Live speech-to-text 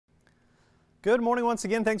Good morning once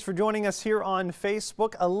again. Thanks for joining us here on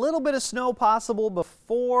Facebook. A little bit of snow possible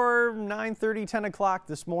before 9:30, 10 o'clock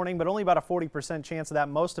this morning, but only about a 40% chance of that.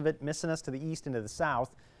 Most of it missing us to the east and to the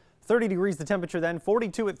south. 30 degrees the temperature then,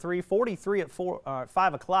 42 at 3, 43 at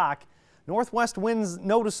 5 o'clock. Northwest winds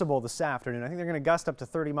noticeable this afternoon. I think they're going to gust up to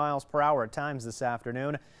 30 miles per hour at times this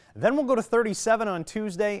afternoon. Then we'll go to 37 on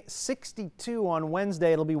Tuesday, 62 on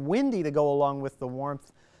Wednesday. It'll be windy to go along with the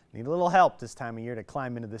warmth. Need a little help this time of year to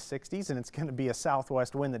climb into the 60s, and it's going to be a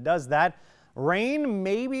southwest wind that does that. Rain,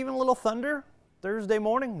 maybe even a little thunder Thursday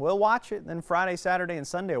morning. We'll watch it. Then Friday, Saturday, and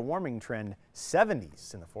Sunday, a warming trend.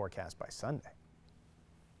 70s in the forecast by Sunday.